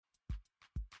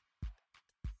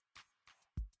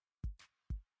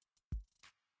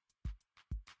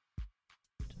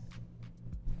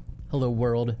Hello,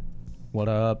 world. What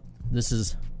up? This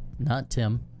is not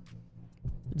Tim.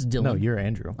 It's Dylan. No, you're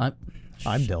Andrew. I'm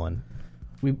Dylan.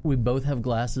 We both have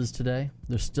glasses today.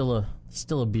 There's still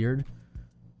a beard.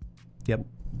 Yep.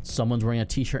 Someone's wearing a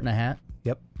t-shirt and a hat.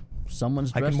 Yep.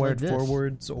 Someone's dressed I can wear like it this.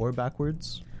 forwards or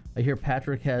backwards. I hear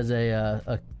Patrick has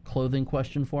a clothing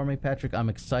question for me. Patrick, I'm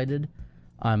excited.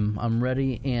 I'm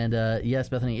ready. And yes,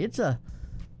 Bethany,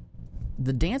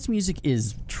 the dance music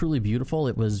is truly beautiful.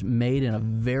 It was made in a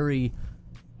very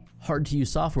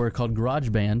hard-to-use software called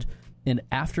GarageBand. And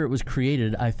after it was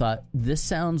created, I thought, this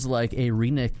sounds like a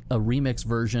remix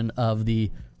version of the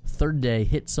Third Day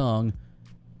hit song,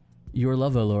 Your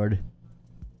Love, O Lord.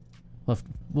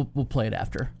 We'll play it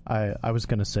after. I was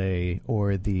going to say,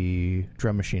 or the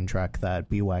drum machine track that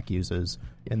BWAC uses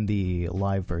in the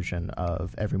live version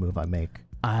of Every Move I Make.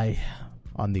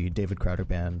 On the David Crowder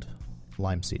Band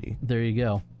Lime CD. There you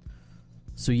go.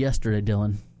 So yesterday,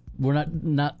 Dylan, we're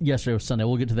not yesterday, it was Sunday.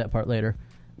 We'll get to that part later.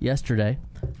 Yesterday,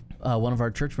 one of our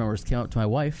church members came up to my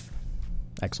wife.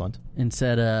 Excellent. And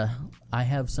said, I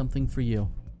have something for you.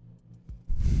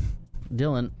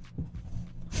 Dylan.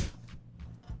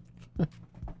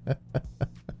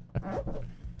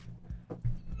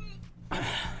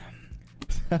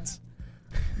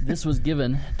 This was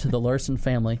given to the Larsen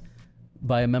family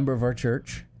by a member of our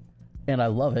church, and I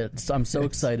love it. I'm so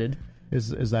excited.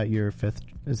 Is that your fifth?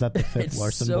 Is that the fifth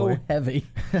Larsen boy? It's so heavy.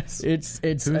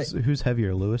 It's who's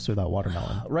heavier, Lewis or that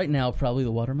watermelon? Right now, probably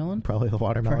the watermelon. Probably the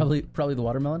watermelon. Probably the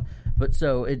watermelon. But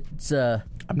so it's. I'm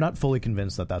not fully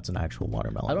convinced that that's an actual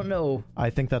watermelon. I don't know. I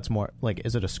think that's more like.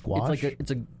 Is it a squash?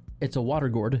 It's a water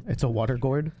gourd. It's a water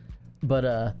gourd. But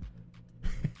I'm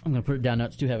gonna put it down now.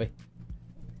 It's too heavy.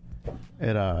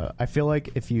 I feel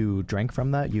like if you drank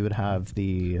from that, you would have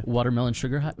the watermelon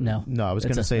sugar high? No, I was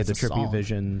going to say the trippy song.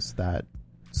 visions that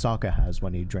Sokka has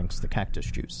when he drinks the cactus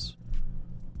juice.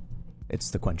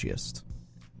 It's the quenchiest.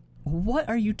 What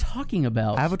are you talking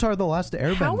about? Avatar: The Last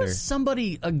Airbender. How is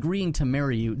somebody agreeing to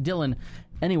marry you, Dylan?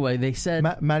 Anyway, they said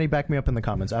Maddie, back me up in the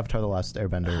comments. Avatar: The Last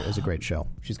Airbender is a great show.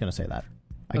 She's going to say that.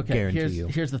 I guarantee you.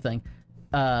 Here's the thing.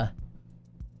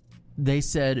 They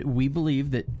said, we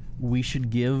believe that we should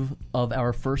give of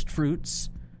our first fruits.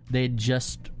 They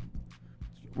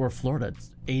we're Florida. It's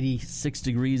 86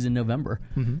 degrees in November.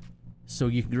 Mm-hmm. So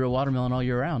you can grow watermelon all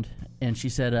year round. And she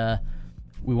said,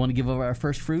 we want to give of our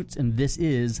first fruits, and this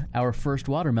is our first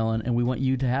watermelon, and we want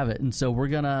you to have it. And so we're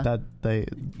going to...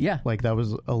 that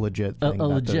was a legit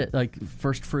thing.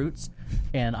 First fruits.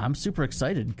 And I'm super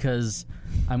excited because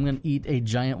I'm going to eat a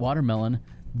giant watermelon.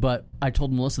 But I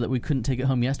told Melissa that we couldn't take it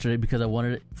home yesterday because I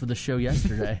wanted it for the show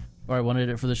yesterday. Or I wanted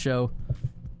it for the show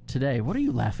today. What are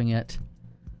you laughing at?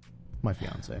 My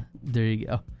fiance. There you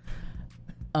go.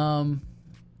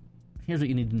 Here's what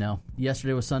you need to know.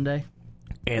 Yesterday was Sunday.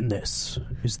 And this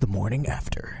is the morning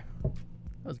after.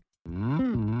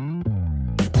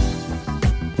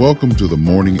 Welcome to the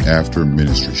Morning After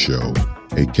Ministry Show,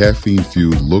 a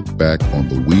caffeine-fueled look back on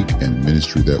the week and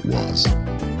ministry that was.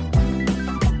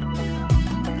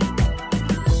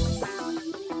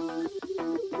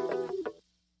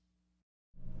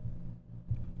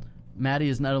 Maddie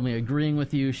is not only agreeing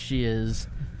with you, she is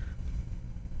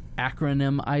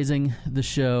acronymizing the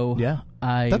show. Yeah.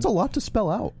 That's a lot to spell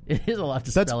out. It is a lot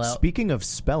to spell out. Speaking of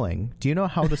spelling, do you know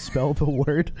how to spell the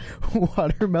word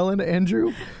watermelon,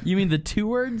 Andrew? You mean the two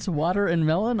words, water and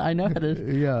melon? I know how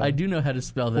to. Yeah. I do know how to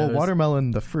spell those. Well,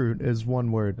 watermelon, the fruit, is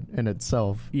one word in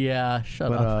itself. Yeah,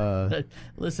 shut up.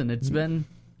 Listen, it's been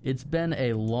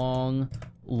a long,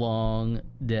 long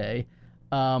day.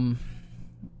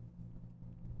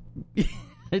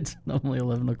 It's only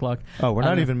 11 o'clock. Oh, we're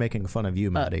not even making fun of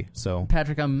you, Maddie. So,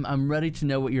 Patrick, I'm ready to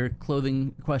know what your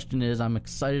clothing question is. I'm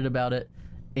excited about it,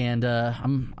 and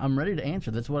I'm ready to answer.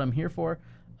 That's what I'm here for.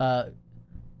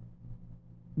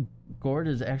 Gourd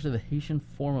is actually the Haitian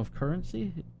form of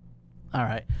currency. All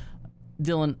right,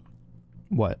 Dylan.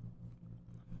 What?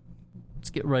 Let's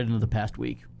get right into the past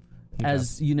week. Okay.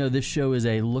 As you know, this show is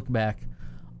a look back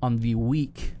on the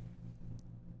week.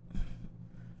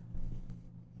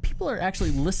 People are actually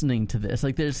listening to this.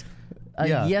 Like, there's,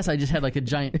 yes, I just had like a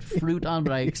giant fruit on,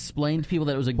 but I explained to people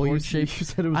that it was a gourd shape. You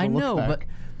said it was a look back.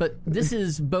 but this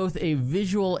is both a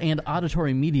visual and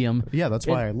auditory medium. Yeah, that's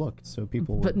why I looked, so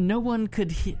people. But no one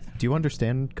could hear. Do you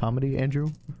understand comedy,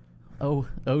 Andrew? Oh,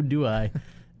 do I,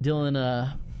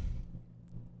 Dylan?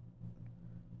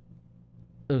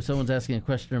 Someone's asking a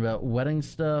question about wedding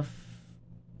stuff.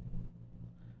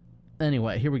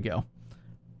 Anyway, here we go.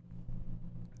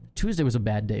 Tuesday was a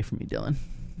bad day for me, Dylan.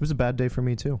 It was a bad day for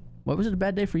me, too. What was it a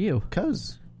bad day for you?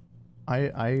 Because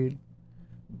You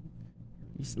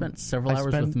spent several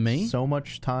hours with me? So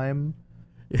much time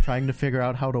trying to figure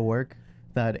out how to work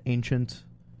that ancient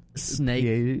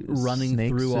snake running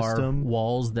through system. Our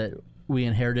walls that we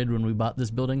inherited when we bought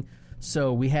this building.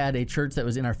 So we had a church that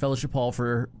was in our fellowship hall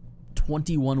for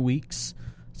 21 weeks.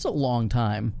 It's a long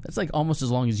time. It's like almost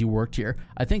as long as you worked here.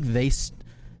 I think they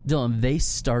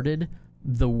started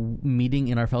the meeting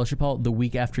in our fellowship hall the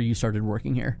week after you started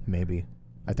working here. Maybe.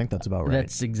 I think that's about right.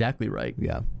 That's exactly right.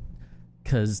 Yeah.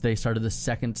 Because they started the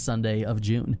second Sunday of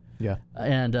June. Yeah.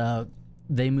 And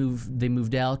they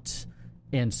moved out,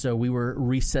 and so we were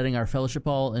resetting our fellowship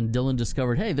hall, and Dylan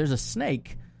discovered, hey, there's a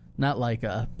snake, not like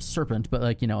a serpent, but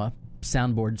like, a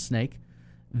soundboard snake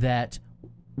that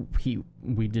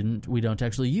we don't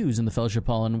actually use in the fellowship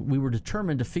hall, and we were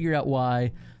determined to figure out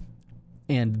why.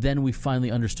 And then we finally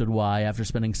understood why after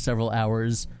spending several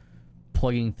hours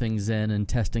plugging things in and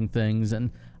testing things.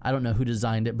 And I don't know who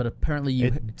designed it, but apparently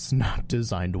it's not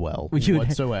designed well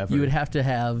whatsoever. You would have to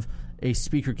have a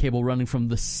speaker cable running from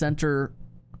the center,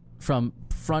 from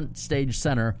front stage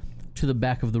center to the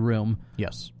back of the room.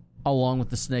 Yes. Along with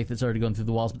the snake that's already going through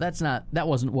the walls. But that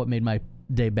wasn't what made my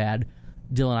day bad.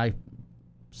 Dylan,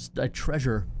 I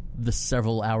treasure the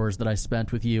several hours that I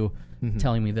spent with you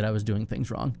telling me that I was doing things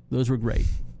wrong. Those were great.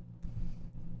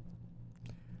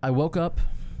 I woke up.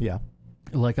 Yeah.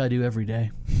 Like I do every day.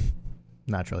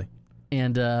 Naturally.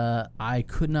 And I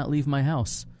could not leave my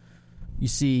house. You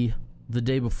see, the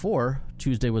day before,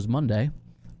 Tuesday was Monday,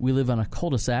 we live on a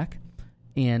cul-de-sac,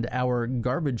 and our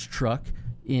garbage truck,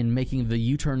 in making the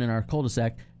U-turn in our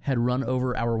cul-de-sac, had run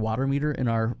over our water meter in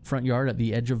our front yard at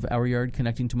the edge of our yard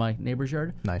connecting to my neighbor's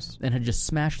yard. Nice. And had just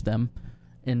smashed them.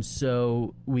 And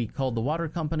so we called the water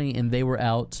company, and they were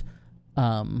out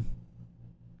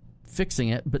fixing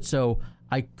it. But so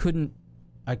I couldn't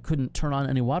turn on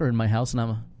any water in my house,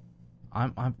 and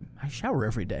I shower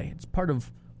every day. It's part of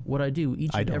what I do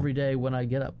each and every day when I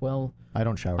get up. Well, I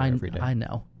don't shower every day. I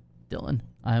know, Dylan.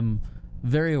 I'm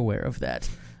very aware of that.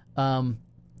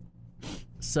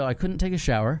 So I couldn't take a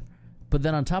shower. But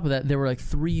then on top of that, there were like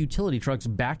 3 utility trucks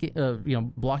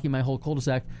blocking my whole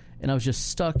cul-de-sac, and I was just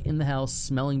stuck in the house,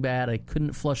 smelling bad. I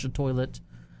couldn't flush a toilet.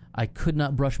 I could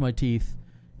not brush my teeth.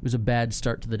 It was a bad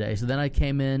start to the day. So then I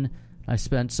came in. I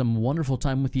spent some wonderful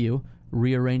time with you,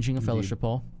 rearranging a fellowship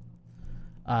hall.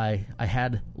 I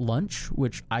had lunch,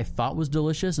 which I thought was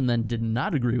delicious, and then did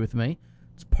not agree with me.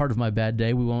 It's part of my bad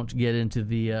day. We won't get into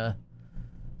the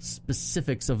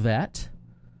specifics of that.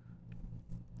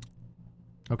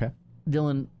 Okay.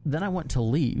 Dylan, then I went to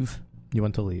leave. You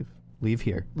went to leave? Leave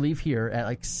here? Leave here at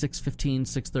like 6:15,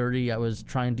 6:30. I was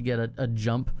trying to get a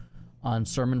jump on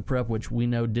sermon prep, which we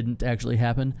know didn't actually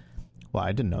happen. Well,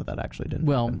 I didn't know that actually didn't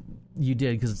happen. You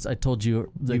did, because I told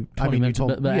you 20 minutes,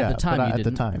 but at the time you didn't. At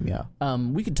the time, yeah.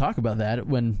 We could talk about that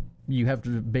when you have to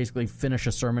basically finish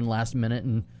a sermon last minute,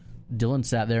 and Dylan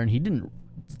sat there, and he didn't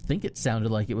think it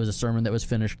sounded like it was a sermon that was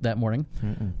finished that morning.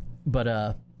 Mm-mm. But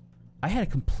I had a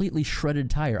completely shredded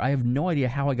tire. I have no idea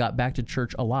how I got back to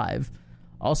church alive.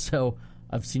 Also,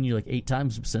 I've seen you like 8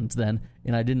 times since then,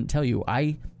 and I didn't tell you.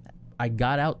 I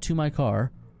got out to my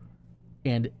car,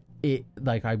 and it,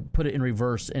 like, I put it in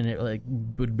reverse, and it like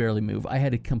would barely move. I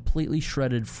had a completely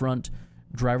shredded front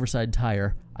driver's side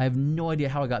tire. I have no idea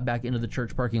how I got back into the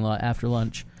church parking lot after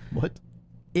lunch. What?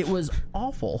 It was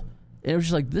awful. It was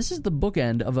just like, this is the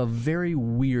bookend of a very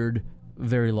weird,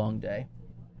 very long day.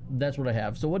 That's what I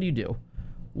have. So what do you do?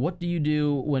 What do you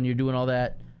do when you're doing all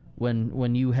that?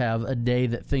 When you have a day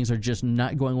that things are just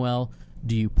not going well?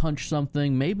 Do you punch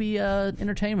something? Maybe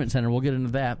entertainment center. We'll get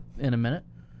into that in a minute.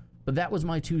 But that was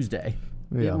my Tuesday.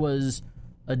 Yeah. It was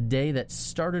a day that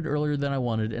started earlier than I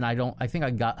wanted, and I think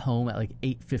I got home at like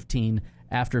 8:15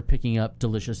 after picking up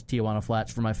delicious Tijuana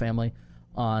Flats for my family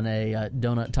on a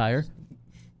donut tire.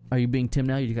 Are you being Tim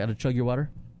now? You got to chug your water.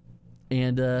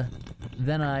 And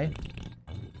then I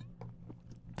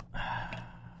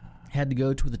had to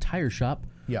go to the tire shop.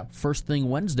 Yeah. First thing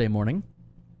Wednesday morning.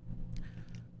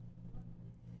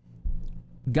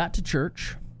 Got to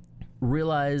church.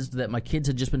 Realized that my kids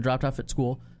had just been dropped off at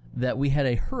school. That we had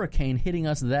a hurricane hitting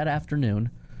us that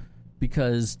afternoon.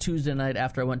 Because Tuesday night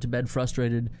after I went to bed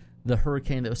frustrated, the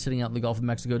hurricane that was sitting out in the Gulf of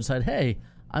Mexico decided, hey,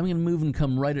 I'm going to move and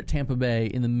come right at Tampa Bay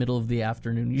in the middle of the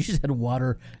afternoon. You just had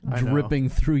water dripping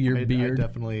through your beard. I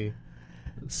definitely.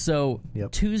 So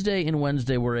yep. Tuesday and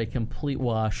Wednesday were a complete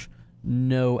wash.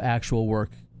 No actual work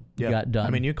got done.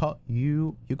 I mean, you called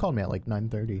me at like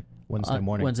 9:30 Wednesday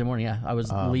morning. Wednesday morning, yeah. I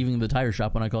was leaving the tire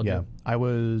shop when I called you. Yeah, I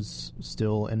was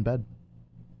still in bed.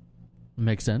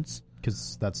 Makes sense.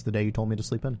 Because that's the day you told me to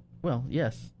sleep in. Well,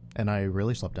 yes. And I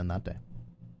really slept in that day.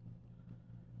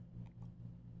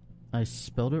 I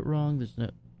spelled it wrong.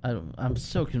 I'm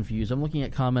so confused. I'm looking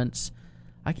at comments.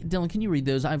 Dylan, can you read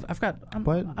those? I'm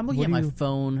looking at my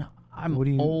phone.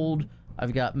 I'm old.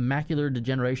 I've got macular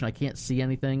degeneration. I can't see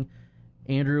anything.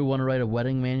 Andrew, want to write a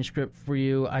wedding manuscript for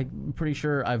you? I'm pretty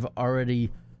sure I've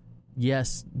already,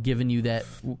 given you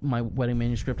my wedding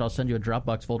manuscript. I'll send you a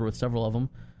Dropbox folder with several of them.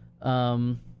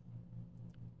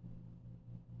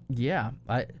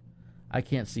 I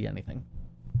can't see anything.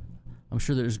 I'm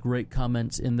sure there's great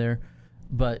comments in there.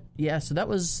 But, so that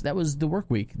was the work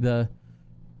week. The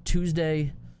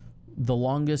Tuesday, the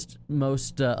longest,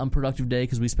 most unproductive day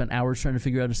because we spent hours trying to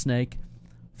figure out a snake.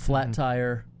 Flat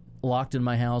tire, locked in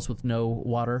my house with no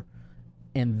water.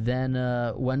 And then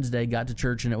Wednesday got to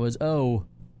church and it was,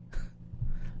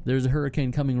 there's a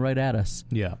hurricane coming right at us.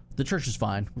 Yeah. The church is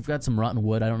fine. We've got some rotten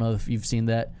wood. I don't know if you've seen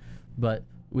that, but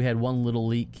we had one little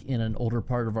leak in an older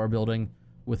part of our building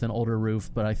with an older roof,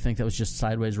 but I think that was just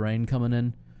sideways rain coming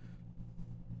in.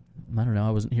 I don't know.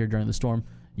 I wasn't here during the storm.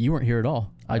 You weren't here at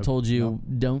all. I told you,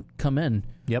 don't come in.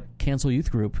 Yep. Cancel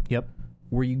youth group. Yep.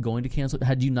 Were you going to cancel?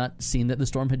 Had you not seen that the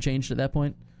storm had changed at that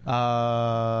point? No,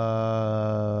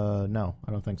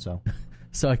 I don't think so.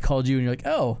 So I called you and you're like,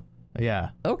 oh.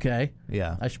 Yeah. Okay.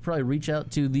 Yeah. I should probably reach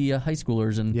out to the high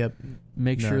schoolers and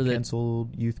make sure that... Cancel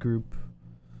youth group.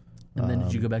 And then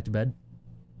did you go back to bed?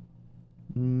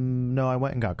 No, I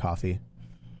went and got coffee.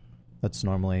 That's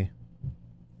normally...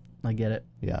 I get it.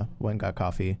 Yeah, went and got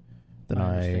coffee. Then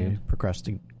I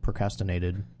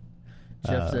procrastinated.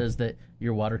 Jeff says that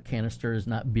your water canister is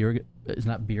not beer.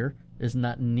 Is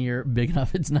not near big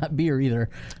enough. It's not beer either.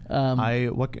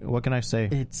 What can I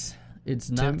say? It's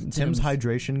not Tim's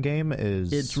hydration game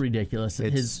is. It's ridiculous.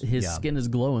 His skin is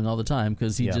glowing all the time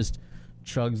because he just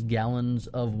chugs gallons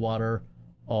of water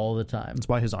all the time. That's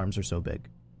why his arms are so big.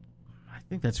 I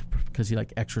think that's because he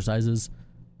exercises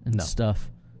and stuff.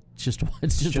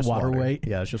 It's just water weight.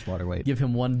 Yeah, it's just water weight. Give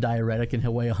him one diuretic and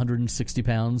he'll weigh 160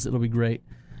 pounds. It'll be great.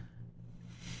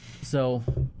 So,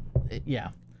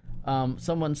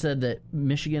 someone said that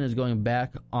Michigan is going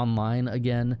back online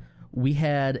again. We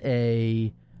had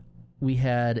a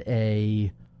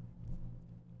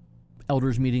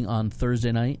elders meeting on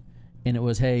Thursday night, and it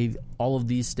was, hey, all of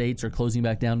these states are closing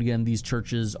back down again. These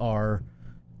churches are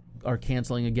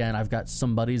canceling again. I've got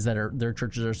some buddies that their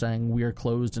churches are saying we are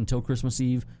closed until Christmas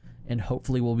Eve, and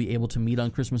hopefully we'll be able to meet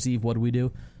on Christmas Eve. What do we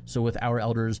do? So with our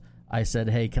elders, I said,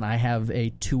 hey, can I have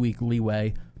a 2-week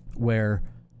leeway where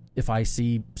if I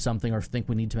see something or think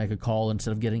we need to make a call,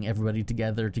 instead of getting everybody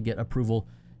together to get approval,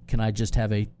 can I just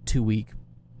have a 2-week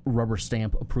rubber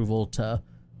stamp approval to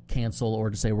cancel or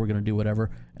to say we're going to do whatever?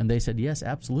 And they said, yes,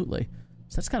 absolutely.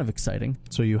 So that's kind of exciting.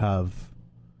 So you have,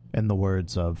 in the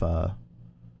words of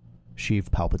Sheev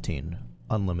Palpatine,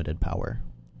 unlimited power.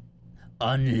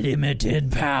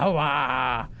 Unlimited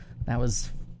power! That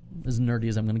was as nerdy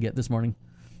as I'm going to get this morning.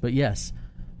 But yes,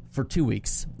 for 2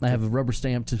 weeks, I have a rubber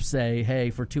stamp to say,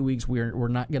 hey, for 2 weeks we're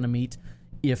not going to meet.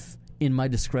 If, in my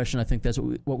discretion, I think that's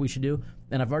what we should do.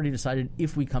 And I've already decided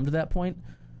if we come to that point,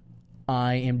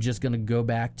 I am just going to go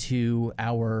back to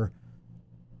our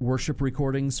worship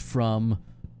recordings from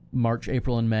March,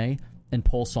 April, and May and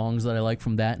pull songs that I like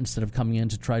from that instead of coming in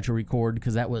to try to record,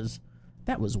 because that was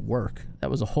work. That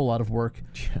was a whole lot of work.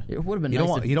 It would have been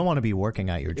nice. You don't want to be working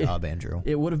at your job, Andrew.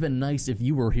 It would have been nice if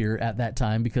you were here at that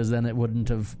time, because then it wouldn't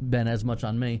have been as much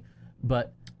on me.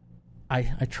 But I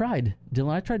tried,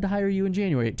 Dylan. I tried to hire you in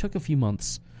January. It took a few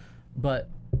months. But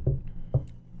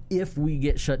if we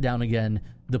get shut down again,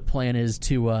 the plan is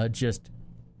to just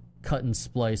cut and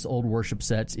splice old worship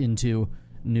sets into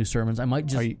new sermons. I might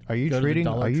just are you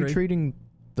treating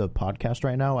the podcast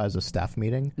right now as a staff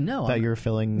meeting? No, you're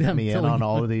filling me in on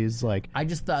all of these I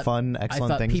just thought fun,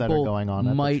 excellent things that are going on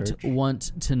at the church. Might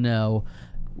want to know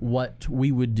what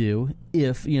we would do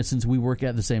if, since we work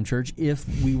at the same church, if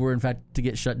we were in fact to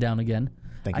get shut down again.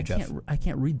 Thank you, Jeff. I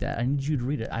can't read that. I need you to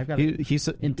read it. I've got he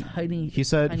said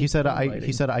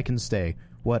I can stay.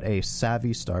 What a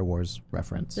savvy Star Wars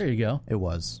reference. There you go. It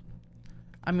was.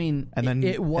 I mean, and then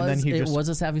it was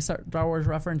a savvy Star Wars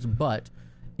reference, but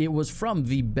it was from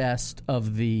the best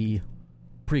of the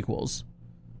prequels.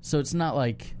 So it's not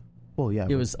like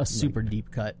it was a super deep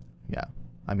cut. Yeah.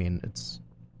 I mean, it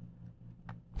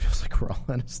feels like we're all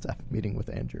in a staff meeting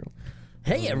with Andrew.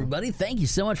 Hey, everybody. Thank you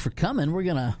so much for coming. We're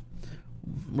going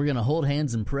to hold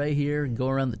hands and pray here and go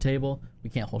around the table. We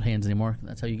can't hold hands anymore.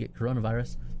 That's how you get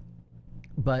coronavirus.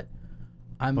 But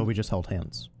we just held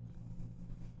hands.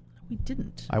 We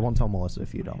didn't. I won't tell Melissa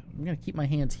if you don't. I'm going to keep my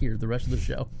hands here the rest of the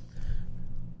show.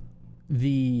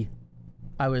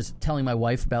 I was telling my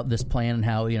wife about this plan and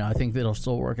how, I think that it'll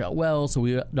still work out well, so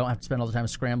we don't have to spend all the time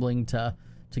scrambling to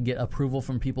get approval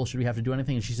from people should we have to do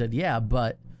anything. And she said, yeah,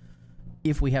 but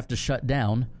if we have to shut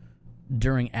down,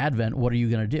 during Advent, what are you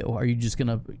going to do? Are you just going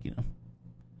to,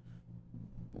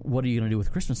 what are you going to do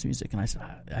with Christmas music? And I said,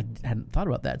 I hadn't thought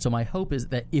about that. So my hope is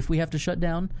that if we have to shut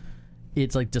down,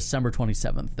 it's like December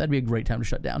 27th. That'd be a great time to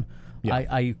shut down. Yeah.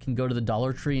 I can go to the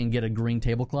Dollar Tree and get a green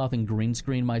tablecloth and green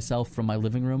screen myself from my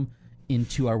living room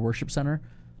into our worship center.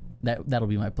 That'll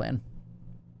be my plan.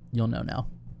 You'll know now.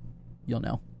 You'll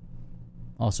know.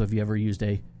 Also, have you ever used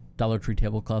a Dollar Tree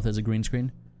tablecloth as a green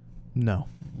screen? No.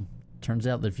 Turns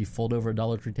out that if you fold over a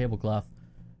Dollar Tree tablecloth,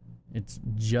 it's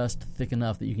just thick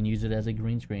enough that you can use it as a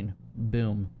green screen.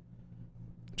 Boom.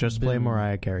 Just play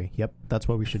Mariah Carey. Yep, that's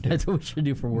what we should do. That's what we should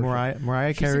do for worship.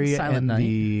 Mariah Carey and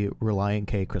the Relient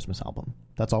K Christmas album.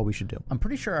 That's all we should do. I'm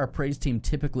pretty sure our praise team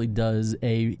typically does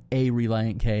a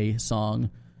Relient K song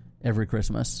every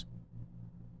Christmas.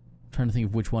 I'm trying to think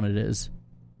of which one it is.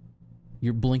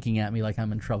 You're blinking at me like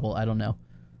I'm in trouble. I don't know.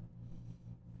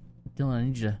 Dylan, I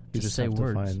need you to just say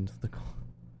words. To find the...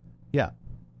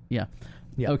 Yeah.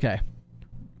 Okay.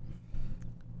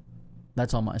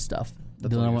 That's all my stuff.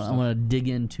 Dylan, I want to dig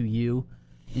into you,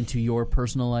 into your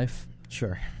personal life.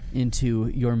 Sure.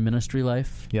 Into your ministry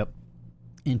life. Yep.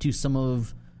 Into some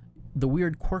of the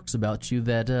weird quirks about you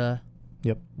that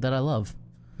that I love.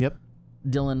 Yep.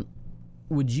 Dylan,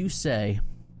 would you say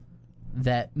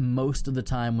that most of the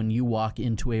time when you walk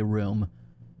into a room,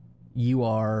 you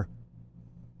are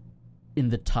in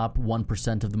the top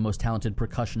 1% of the most talented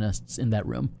percussionists in that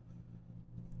room?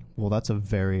 Well, that's a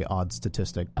very odd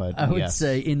statistic, but I would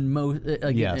say in most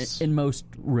in most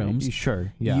rooms.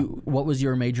 Sure, yeah. What was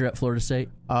your major at Florida State?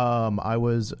 I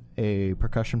was a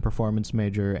percussion performance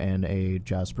major and a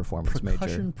jazz performance major.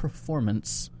 Percussion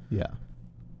performance. Yeah.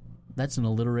 That's an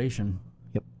alliteration.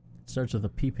 Yep. It starts with a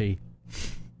PP.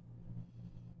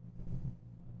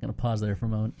 Gonna pause there for a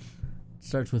moment. It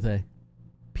starts with a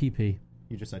PP.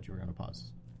 You just said you were gonna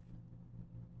pause.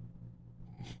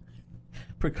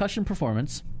 Percussion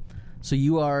performance. So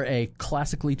you are a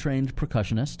classically trained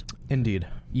percussionist. Indeed.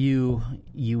 You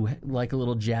like a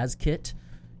little jazz kit.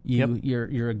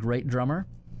 You're a great drummer.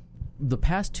 The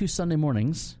past 2 Sunday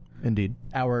mornings, indeed,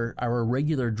 our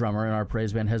regular drummer in our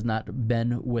praise band has not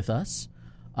been with us.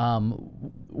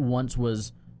 Once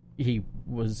he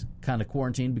was kind of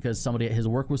quarantined because somebody at his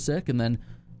work was sick, and then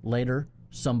later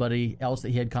somebody else that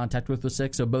he had contact with was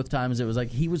sick. So both times it was like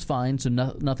he was fine, so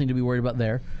nothing to be worried about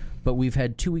there. But we've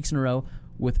had 2 weeks in a row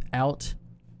without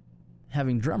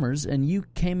having drummers, and you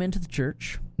came into the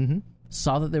church,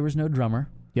 saw that there was no drummer,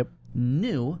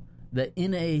 knew that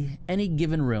in any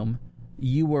given room,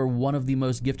 you were one of the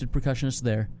most gifted percussionists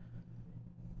there.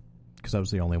 Because I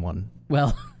was the only one.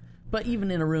 Well, but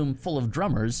even in a room full of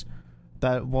drummers,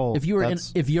 if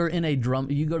you're in a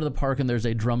drum, you go to the park and there's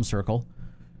a drum circle.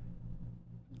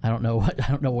 I don't know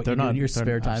what you do in your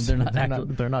spare time.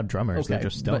 They're not drummers. Okay, they're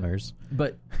just stoners.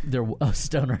 But they're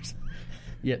stoners.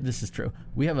 Yeah, this is true.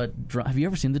 We have have you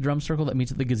ever seen the drum circle that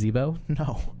meets at the gazebo?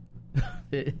 No.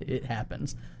 It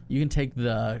happens. You can take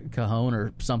the cajon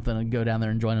or something and go down there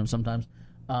and join them sometimes.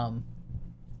 But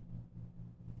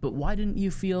why didn't you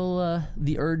feel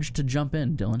the urge to jump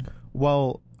in, Dylan?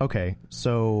 Well, okay,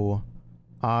 so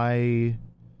I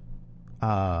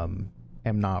am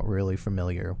not really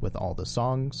familiar with all the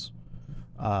songs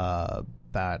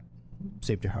that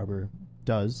Safety Harbor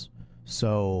does.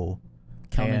 So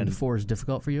counting to 4 is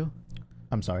difficult for you?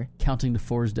 I'm sorry? Counting to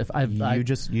 4 is difficult. I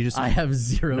have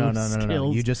zero skills.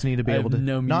 No. You just need to be able to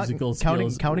no musical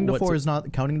skills. Counting to 4 is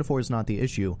not the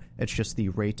issue. It's just the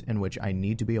rate in which I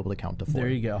need to be able to count to 4. There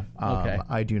you go. Okay.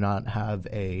 I do not have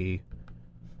a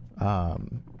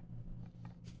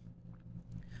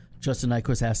Justin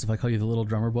Nyquist asked if I call you the little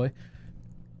drummer boy.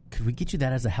 Could we get you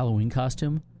that as a Halloween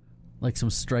costume? Like some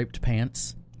striped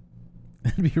pants?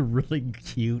 That'd be really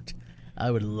cute. I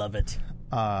would love it.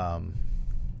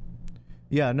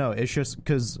 Yeah, no, it's just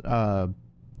because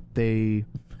the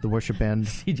worship band...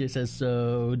 CJ says,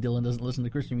 so Dylan doesn't listen to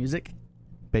Christian music?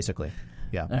 Basically,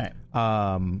 yeah.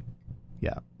 All right.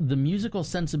 Yeah. The musical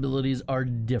sensibilities are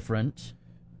different.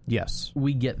 Yes.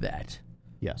 We get that.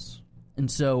 Yes.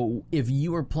 And so if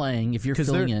you are playing, if you're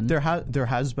filling in... There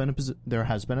has been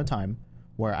a time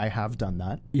where I have done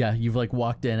that. Yeah, you've like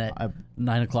walked in at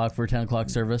 9 o'clock for a 10 o'clock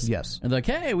service. Yes. And they're like,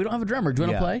 hey, we don't have a drummer. Do you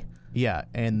want to play? Yeah,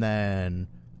 and then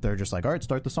they're just like, all right,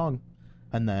 start the song.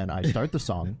 And then I start the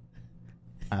song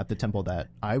at the tempo that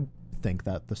I think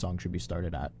that the song should be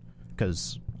started at.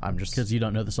 Because you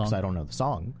don't know the song? Because I don't know the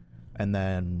song. And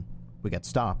then we get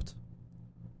stopped,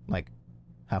 like,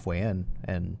 halfway in,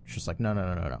 and it's just like,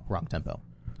 no, wrong tempo.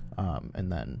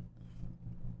 And then...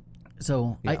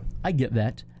 So, yeah. I get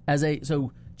that.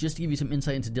 So, just to give you some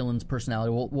insight into Dylan's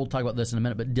personality, we'll talk about this in a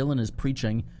minute, but Dylan is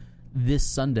preaching this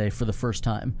Sunday for the first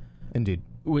time. Indeed.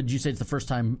 Would you say it's the first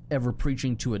time ever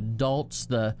preaching to adults?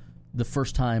 The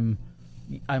first time,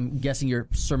 I'm guessing your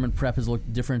sermon prep has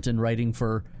looked different in writing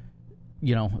for,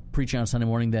 preaching on Sunday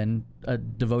morning than a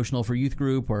devotional for youth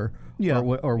group or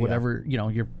whatever.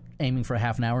 You're aiming for a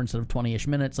half an hour instead of 20-ish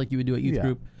minutes like you would do at youth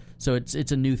group. So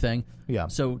it's a new thing. Yeah.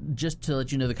 So just to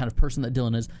let you know the kind of person that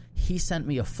Dylan is, he sent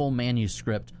me a full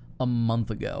manuscript a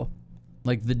month ago.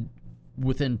 Like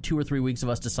within 2 or 3 weeks of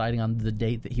us deciding on the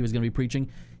date that he was going to be preaching,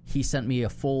 he sent me a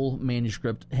full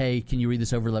manuscript. Hey, can you read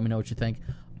this over? Let me know what you think.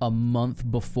 A month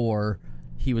before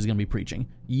he was going to be preaching.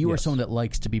 You are someone that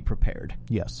likes to be prepared.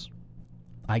 Yes.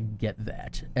 I get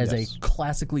that. As a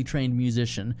classically trained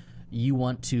musician, you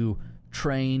want to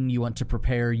train, you want to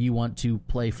prepare, you want to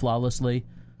play flawlessly.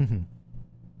 Mm-hmm.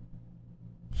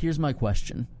 Here's my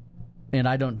question, and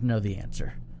I don't know the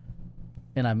answer,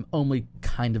 and I'm only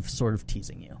kind of sort of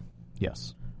teasing you.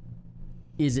 Yes.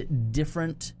 Is it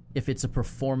different if it's a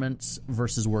performance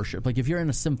versus worship? Like if you're in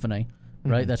a symphony,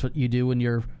 right? That's what you do when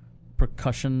you're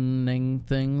percussioning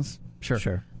things.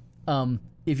 Sure.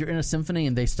 If you're in a symphony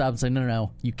and they stop and say,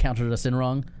 no, you counted us in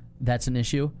wrong, that's an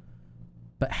issue.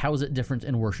 But how is it different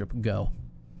in worship? Go.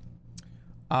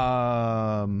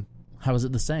 How is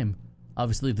it the same?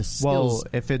 Obviously, the skills.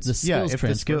 Well, if it's the skills if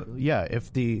the skill,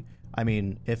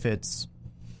 if it's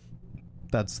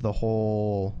that's the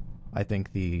whole. I think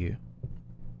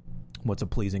what's a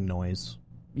pleasing noise?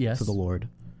 Yes. To the Lord.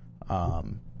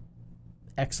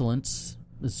 Excellence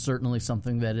is certainly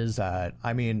something that is that.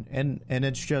 I mean, and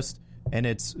it's just. And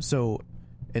it's so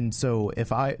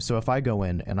if I go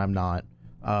in and I'm not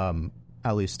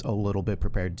at least a little bit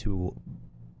prepared to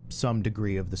some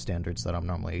degree of the standards that I'm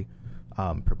normally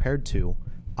prepared to,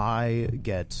 I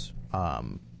get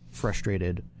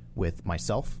frustrated with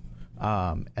myself,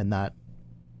 and that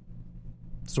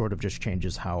sort of just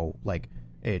changes how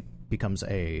it becomes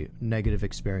a negative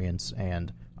experience,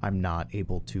 and I'm not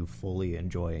able to fully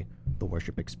enjoy the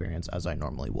worship experience as I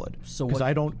normally would. So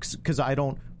I don't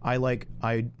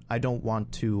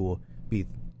want to be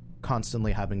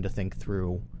constantly having to think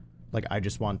through. I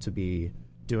just want to be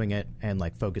doing it and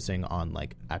focusing on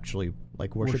actually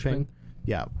worshiping.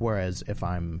 Yeah. Whereas if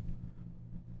I'm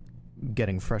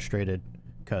getting frustrated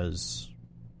because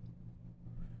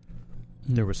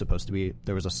there was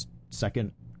a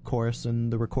second chorus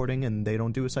in the recording and they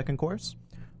don't do a second chorus.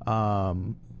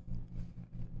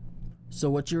 So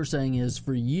what you're saying is,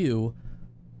 for you,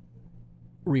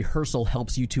 rehearsal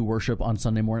helps you to worship on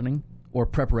Sunday morning, or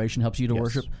preparation helps you to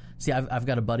worship? See, I've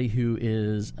got a buddy who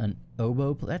is an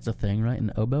oboe. That's a thing, right?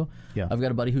 An oboe? Yeah. I've got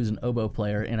a buddy who's an oboe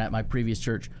player, and at my previous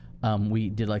church, we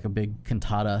did a big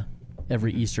cantata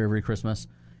every Easter, every Christmas,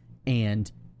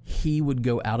 and he would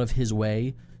go out of his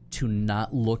way to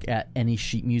not look at any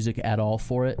sheet music at all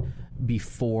for it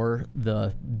before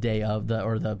the day of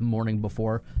the morning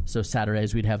before. So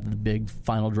Saturdays we'd have the big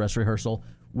final dress rehearsal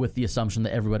with the assumption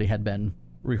that everybody had been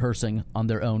rehearsing on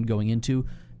their own going into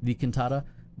the cantata.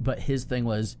 But his thing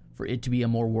was, for it to be a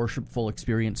more worshipful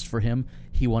experience for him,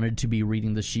 he wanted to be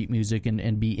reading the sheet music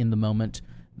and be in the moment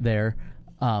there.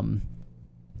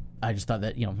 I just thought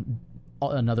that,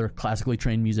 another classically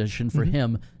trained musician, for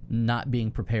him, not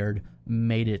being prepared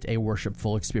made it a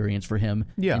worshipful experience for him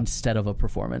instead of a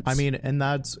performance. I mean, and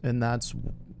that's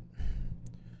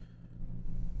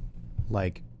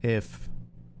if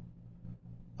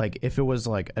it was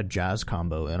a jazz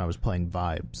combo and I was playing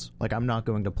vibes, I'm not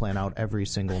going to plan out every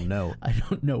single note. I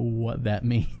don't know what that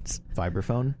means.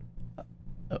 Vibraphone?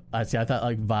 I see. I thought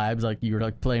vibes, you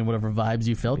were playing whatever vibes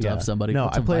you felt of somebody. No,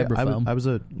 What's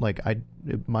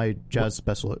my jazz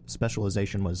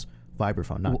specialization was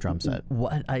vibraphone, not drum set.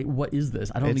 What is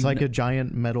this? I don't. It's a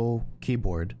giant metal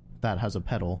keyboard that has a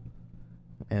pedal,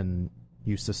 and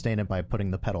you sustain it by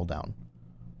putting the pedal down.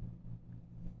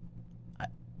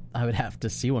 I would have to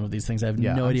see one of these things. I have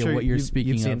no idea what you're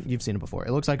speaking of. You've seen it before.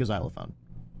 It looks like a xylophone,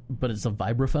 but it's a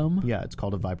vibraphone. Yeah, it's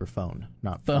called a vibraphone,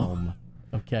 not foam.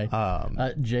 Okay.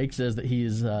 Jake says that he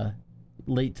is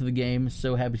late to the game.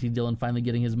 So happy to see Dylan finally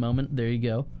getting his moment. There you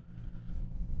go.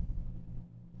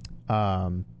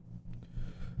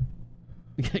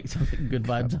 Good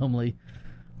vibes only.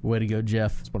 Way to go,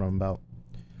 Jeff. That's what I'm about.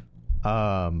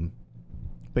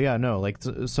 But yeah, no,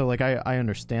 I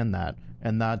understand that,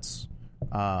 and that's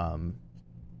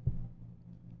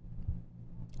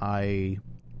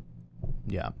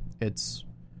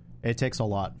it takes a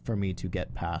lot for me to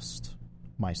get past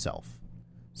myself.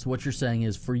 So what you're saying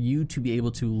is, for you to be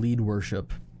able to lead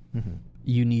worship,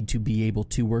 you need to be able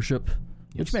to worship,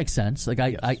 which makes sense.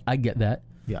 I get that.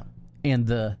 Yeah.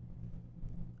 And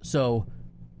so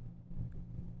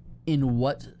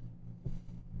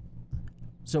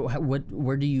So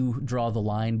where do you draw the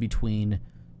line between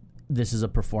this is a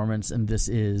performance and this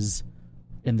is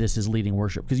leading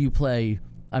worship? Because you've played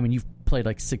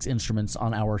like 6 instruments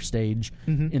on our stage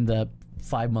in the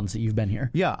 5 months that you've been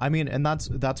here. Yeah, I mean, and that's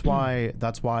why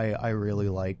I really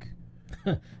like.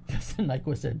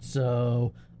 Nyquist said,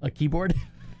 "So a keyboard."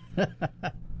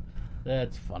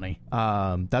 That's funny.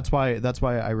 That's why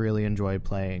I really enjoy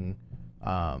playing,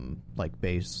 like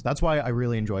bass. That's why I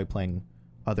really enjoy playing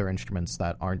other instruments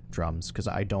that aren't drums, because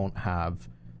I don't have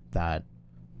that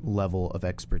level of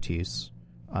expertise.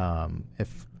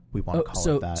 If we want to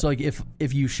call it that. So like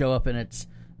if you show up and it's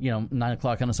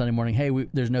 9:00 on a Sunday morning, hey,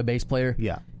 there's no bass player.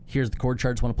 Yeah. Here's the chord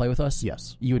charts. Want to play with us?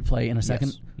 Yes. You would play in a second.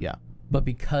 Yes. Yeah. But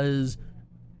because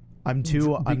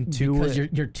because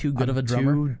you're too good of a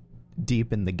drummer. Too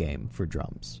deep in the game for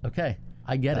drums. Okay,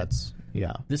 I get it.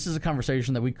 Yeah. This is a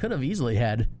conversation that we could have easily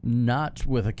had, not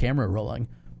with a camera rolling,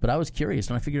 but I was curious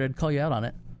and I figured I'd call you out on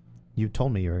it. You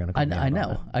told me you were going to call me out on it. I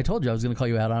know. I told you I was going to call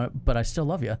you out on it, but I still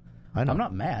love you. I know. I'm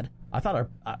not mad. I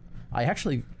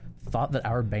actually thought that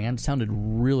our band sounded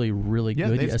really, really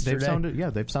good yesterday.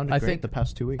 They've sounded great the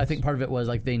past 2 weeks. I think part of it was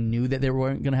like they knew that they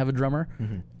weren't going to have a drummer,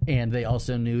 and they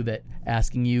also knew that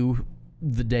asking you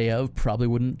the day of probably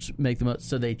wouldn't make them up,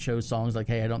 so they chose songs like,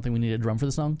 hey, I don't think we need a drum for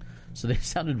the song. So they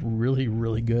sounded really,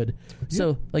 really good. Yeah.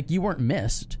 So like you weren't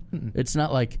missed. It's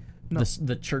not like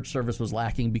the church service was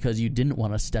lacking because you didn't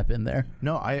want to step in there.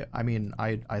 No, I mean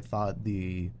I thought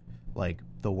the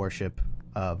worship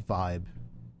vibe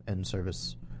and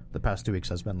service the past 2 weeks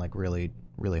has been like really,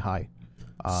 really high.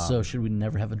 So should we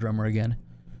never have a drummer again?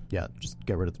 Yeah, just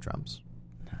get rid of the drums.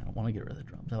 I don't want to get rid of the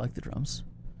drums. I like the drums.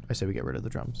 I say we get rid of the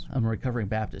drums. I'm a recovering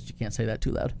Baptist. You can't say that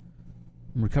too loud.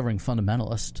 I'm a recovering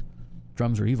fundamentalist.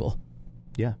 Drums are evil.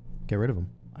 Yeah, get rid of them.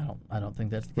 I don't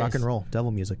think that's the case. Rock and roll,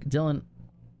 devil music. Dylan,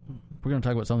 we're going to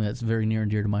talk about something that's very near and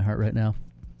dear to my heart right now.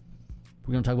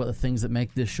 We're going to talk about the things that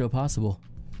make this show possible.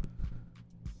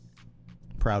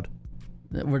 Proud.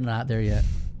 We're not there yet.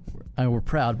 We're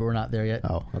proud, but we're not there yet.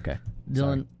 Oh, okay.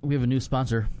 Dylan, we have a new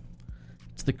sponsor.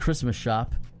 It's the Christmas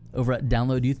shop over at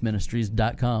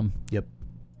downloadyouthministries.com. Yep.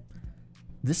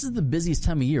 This is the busiest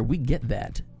time of year. We get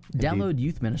that. Indeed. Download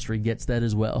Youth Ministry gets that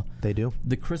as well. They do.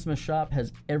 The Christmas shop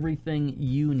has everything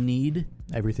you need.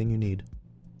 Everything you need.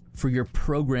 For your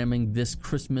programming this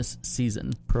Christmas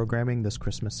season.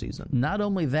 Not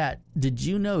only that, did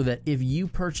you know that if you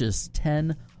purchase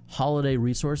 10 holiday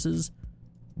resources,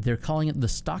 they're calling it the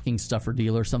stocking stuffer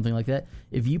deal or something like that.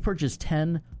 If you purchase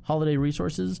 10 holiday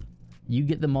resources, you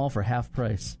get them all for half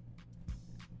price.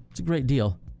 It's a great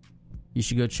deal. You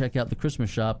should go check out the Christmas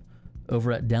shop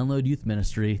over at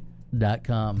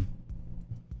downloadyouthministry.com.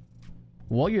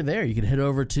 While you're there, you could head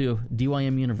over to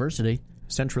DYM University.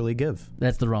 Centrally Give.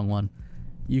 That's the wrong one.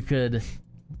 You could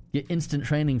get instant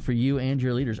training for you and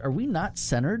your leaders. Are we not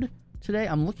centered today?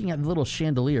 I'm looking at the little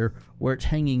chandelier where it's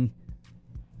hanging.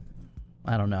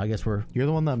 I don't know. I guess we're... You're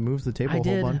the one that moved the table a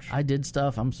whole bunch? I did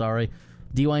stuff. I'm sorry.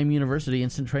 DYM University,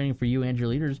 instant training for you and your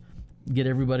leaders. Get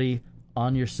everybody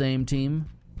on your same team.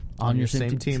 On your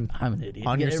same team. I'm an idiot.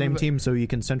 On your same team so you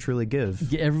can centrally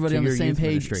give. Get everybody on the same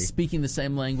page, ministry. Speaking the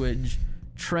same language.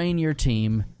 Train your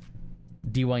team.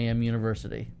 DYM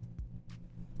University.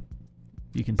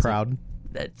 You can proud.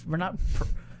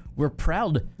 We're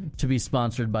proud to be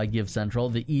sponsored by Give Central,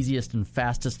 the easiest and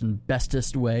fastest and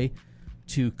bestest way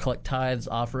to collect tithes,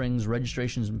 offerings,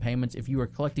 registrations, and payments. If you are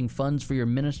collecting funds for your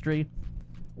ministry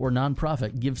or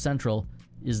nonprofit, Give Central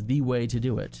is the way to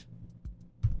do it.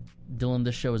 Dylan,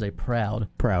 this show is a proud.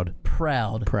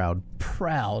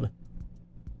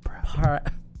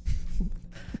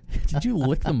 Did you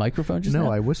lick the microphone just now?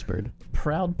 No, I whispered.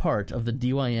 Proud part of the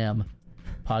DYM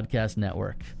podcast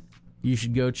network. You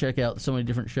should go check out so many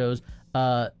different shows.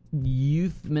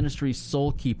 Youth Ministry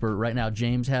Soul Keeper right now.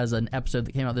 James has an episode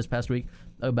that came out this past week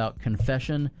about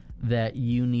confession that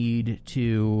you need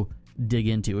to dig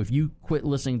into. If you quit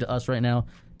listening to us right now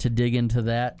to dig into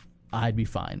that, I'd be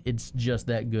fine. It's just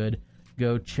that good.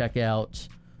 Go check out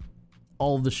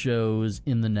all the shows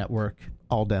in the network.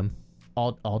 All dem.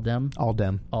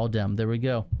 There we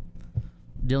go.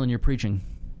 Dylan, you're preaching.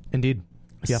 Indeed.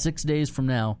 Yep. 6 days from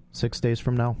now.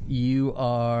 You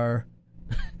are...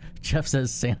 Jeff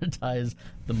says sanitize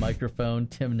the microphone.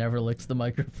 Tim never licks the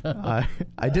microphone.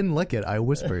 I didn't lick it. I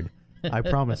whispered. I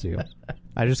promise you.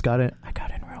 I just got it. I got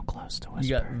in real close to whisper.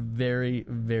 You got very,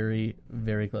 very,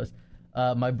 very close.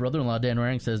 My brother-in-law, Dan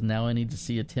Waring, says, now I need to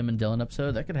see a Tim and Dylan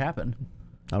episode. That could happen.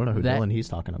 I don't know who Dylan he's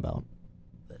talking about.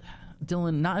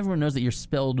 Dylan, not everyone knows that you're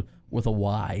spelled with a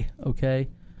Y, okay?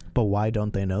 But why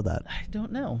don't they know that? I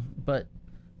don't know. But,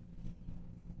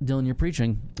 Dylan, you're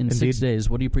preaching in Indeed. 6 days.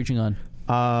 What are you preaching on?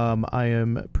 I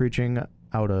am preaching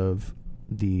out of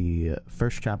the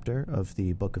first chapter of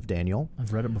the book of Daniel.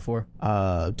 I've read it before.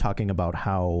 Talking about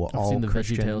how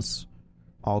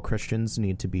all Christians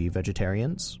need to be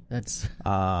vegetarians. That's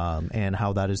and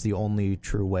how that is the only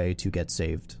true way to get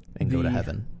saved and go to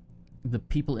heaven. The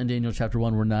people in Daniel chapter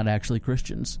 1 were not actually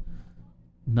Christians.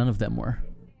 None of them were.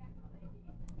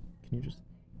 Can you just...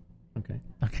 Okay.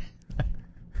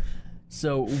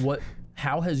 So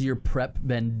how has your prep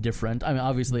been different? I mean,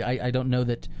 obviously, I don't know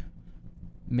that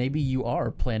maybe you are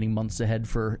planning months ahead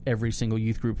for every single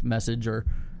youth group message or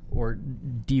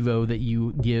Devo that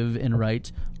you give and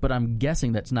write, but I'm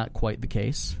guessing that's not quite the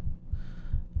case.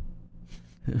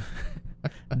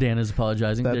 Dan is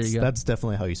apologizing. There you go. That's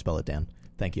definitely how you spell it, Dan.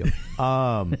 Thank you.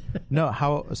 No,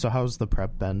 how's the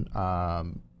prep been? I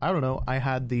don't know. I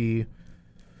had the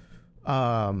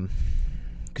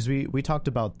because we talked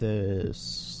about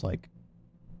this like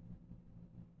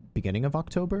beginning of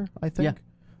October, I think.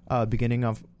 Yeah. Beginning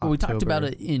of October. Well, we talked about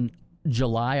it in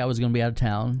July. I was going to be out of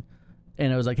town,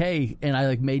 and I was like, "Hey," and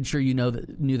I made sure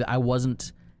knew that I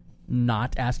wasn't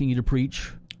not asking you to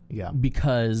preach. Yeah.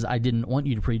 Because I didn't want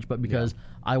you to preach, but because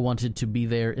I wanted to be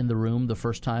there in the room the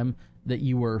first time that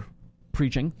you were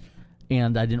preaching,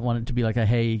 and I didn't want it to be like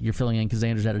hey, you're filling in because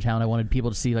Andrew's out of town. I wanted people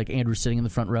to see like Andrew sitting in the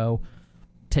front row,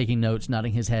 taking notes,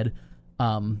 nodding his head.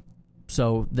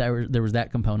 So there was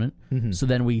that component. Mm-hmm. So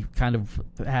then we kind of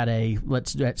had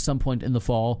let's do at some point in the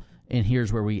fall, and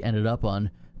here's where we ended up on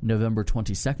November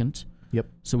 22nd. Yep.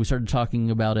 So we started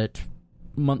talking about it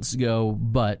months ago,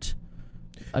 but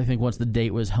I think once the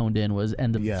date was honed in was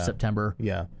end of September.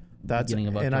 Yeah. That's beginning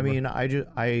of October. And I mean,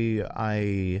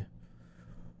 I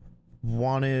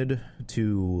wanted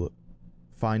to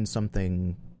find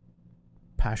something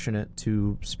passionate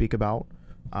to speak about.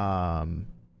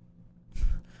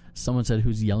 Someone said,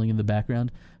 "Who's yelling in the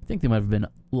background?" I think they might have been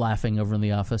laughing over in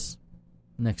the office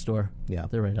next door. Yeah.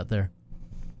 They're right out there.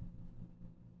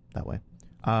 That way.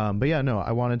 But yeah, no,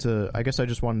 I guess I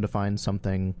just wanted to find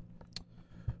something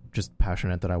just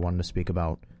passionate that I wanted to speak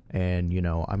about. And,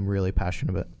 I'm really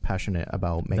passionate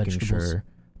about making sure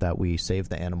that we save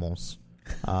the animals.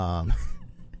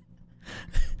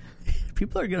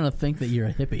 People are going to think that you're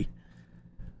a hippie.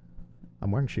 I'm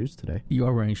wearing shoes today. You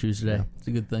are wearing shoes today. Yeah. It's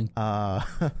a good thing.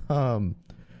 But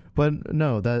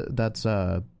no, that's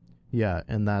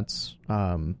and that's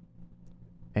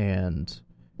and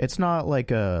it's not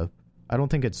like I don't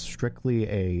think it's strictly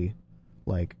a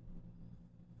like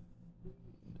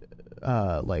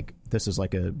this is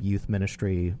like a youth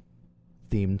ministry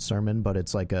themed sermon, but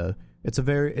it's a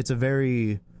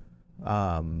very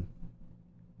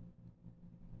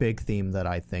big theme that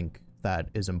I think that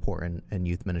is important in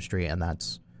youth ministry, and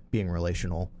that's being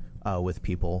relational with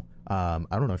people. I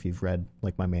don't know if you've read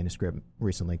like my manuscript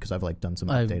recently because I've done some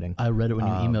updating. I read it when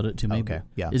you emailed it to me. Okay,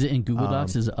 yeah. Is it in Google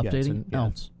Docs? Is it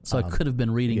updating? So I could have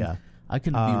been reading. Yeah. I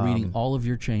could be reading all of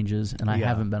your changes, and I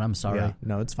haven't been. I'm sorry. Yeah.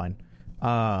 No, it's fine.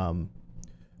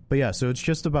 But yeah, so it's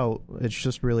just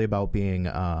really about being.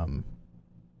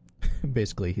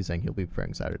 Basically, he's saying he'll be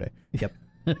preparing Saturday. Yep,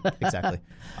 exactly.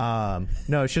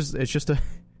 No, it's just a.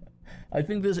 I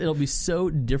think it'll be so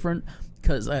different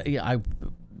because I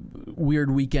weird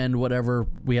weekend, whatever.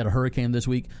 We had a hurricane this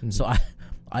week, so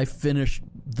I finished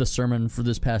the sermon for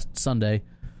this past Sunday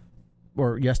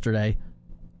or yesterday.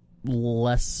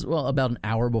 About an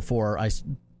hour before I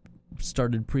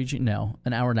started preaching. No,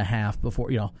 an hour and a half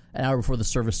before. An hour before the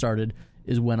service started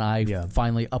is when I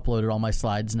finally uploaded all my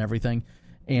slides and everything.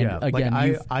 And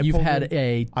again, you've had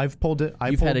a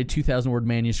 2,000 word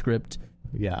manuscript.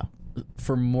 Yeah.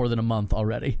 For more than a month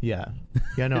already. Yeah.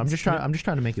 Yeah, no, I'm just trying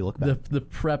to make you look bad. The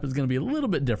prep is going to be a little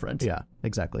bit different. Yeah,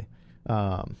 exactly.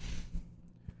 I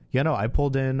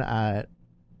pulled in at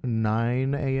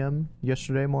 9 a.m.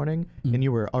 yesterday morning, and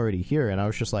you were already here, and I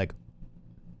was just like,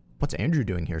 what's Andrew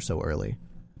doing here so early?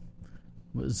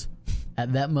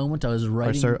 At that moment, I was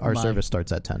writing our service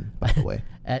starts at 10, by the way.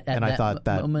 I thought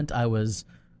that moment, I was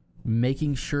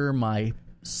making sure my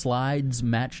slides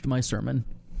matched my sermon.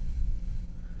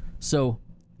 So,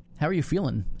 how are you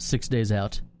feeling 6 days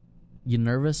out? You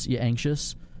nervous? You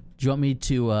anxious? Do you want me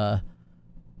to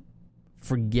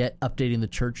forget updating the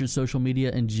church's social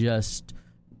media and just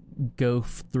go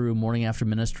through morning after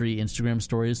ministry Instagram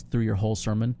stories through your whole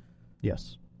sermon?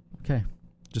 Yes. Okay.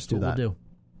 Just do that. We'll do.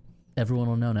 Everyone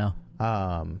will know now.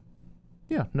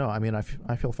 Yeah. No, I mean, I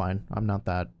feel fine. I'm not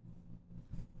that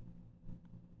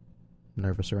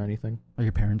nervous or anything. Are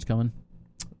your parents coming?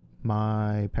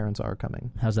 My parents are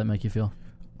coming. How's that make you feel?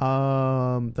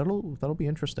 That'll be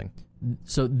interesting.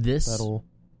 So this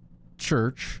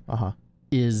church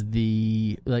is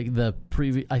the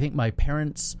previous. I think my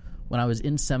parents when I was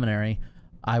in seminary,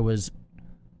 I was,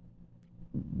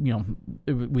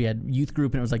 we had youth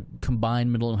group, and it was like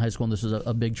combined middle and high school, and this was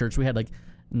a big church. We had like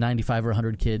 95 or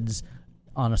 100 kids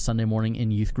on a Sunday morning in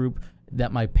youth group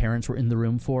that my parents were in the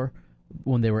room for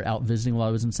when they were out visiting while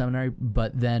I was in seminary.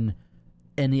 But then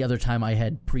any other time I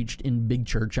had preached in big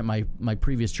church at my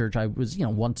previous church, I was,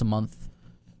 once a month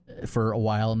for a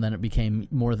while, and then it became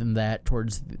more than that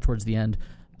towards the end.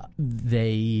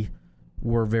 They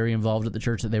were very involved at the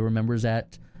church that they were members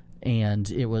at, and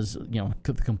it was, the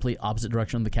complete opposite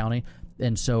direction of the county.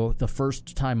 And so the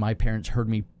first time my parents heard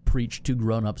me preach to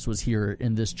grown-ups was here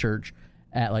in this church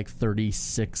at like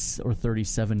 36 or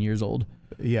 37 years old.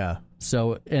 Yeah.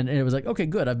 So, and it was like, okay,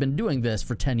 good. I've been doing this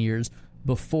for 10 years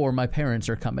before my parents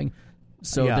are coming.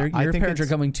 So your parents are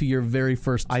coming to your very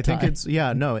first time. I think it's,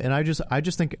 and I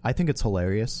just think it's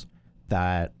hilarious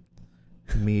that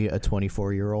me, a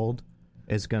 24-year-old,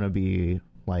 is going to be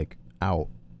like up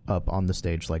on the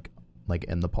stage, like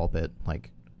in the pulpit, like.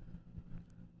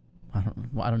 I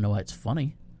don't know why it's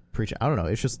funny. Preaching. I don't know.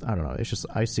 It's just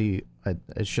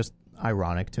it's just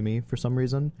ironic to me for some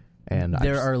reason. And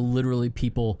there are literally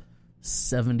people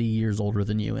 70 years older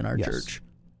than you in our church.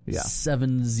 Yeah.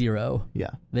 70. Yeah.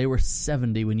 They were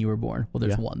 70 when you were born. Well,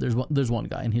 there's one. There's one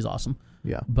guy, and he's awesome.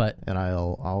 Yeah. But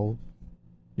I'll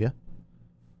yeah.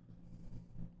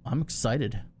 I'm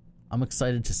excited. I'm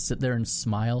excited to sit there and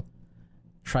smile,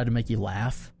 try to make you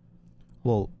laugh.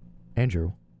 Well,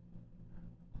 Andrew,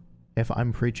 if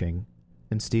I'm preaching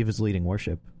and Steve is leading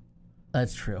worship,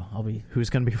 that's true. Who's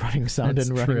going to be running sound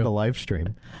and running the live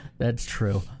stream? That's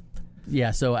true.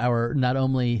 Yeah. So not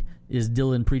only is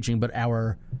Dylan preaching, but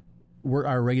our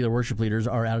regular worship leaders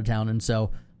are out of town, and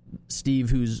so Steve,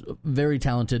 who's a very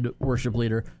talented worship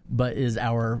leader, but is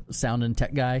our sound and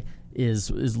tech guy, is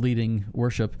leading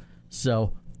worship.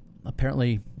 So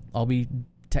apparently, I'll be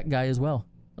tech guy as well.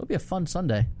 It'll be a fun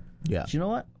Sunday. Yeah. But you know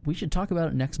what? We should talk about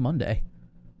it next Monday.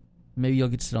 Maybe you'll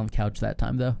get to sit on the couch that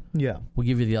time, though. Yeah. We'll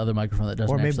give you the other microphone that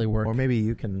doesn't actually work. Or maybe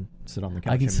you can sit on the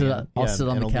couch. I can sit. I'll sit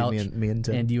on the couch, me and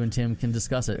Tim. and you and Tim can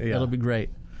discuss it. Yeah. It'll be great.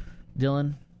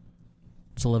 Dylan,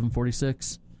 it's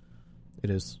 11:46. It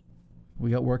is.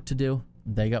 We got work to do.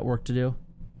 They got work to do.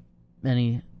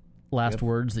 Any last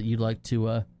words that you'd like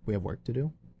to... we have work to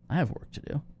do? I have work to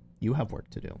do. You have work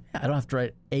to do. Yeah, I don't have to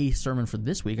write a sermon for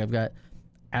this week. I've got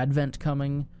Advent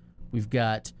coming. We've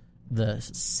got the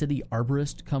city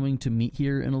arborist coming to meet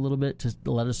here in a little bit to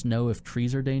let us know if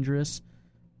trees are dangerous.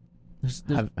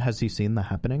 Has he seen the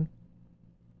happening?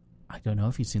 I don't know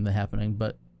if he's seen the happening,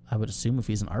 but I would assume if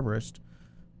he's an arborist.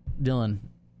 Dylan,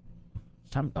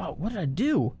 time. Oh, what did I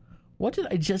do? What did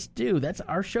I just do?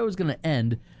 Our show is going to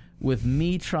end with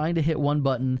me trying to hit one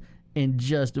button and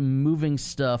just moving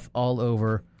stuff all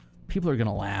over. People are going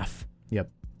to laugh. Yep.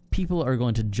 People are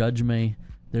going to judge me.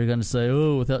 They're going to say,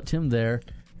 "Oh, without Tim there,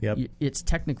 yep, it's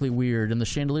technically weird, and the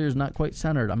chandelier is not quite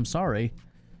centered." I'm sorry.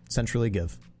 Centrally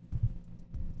give.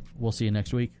 We'll see you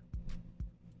next week.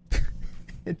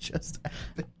 It just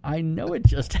happened. I know it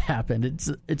just happened.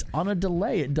 It's on a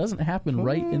delay. It doesn't happen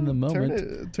right in the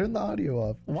moment. Turn the audio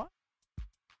off. What?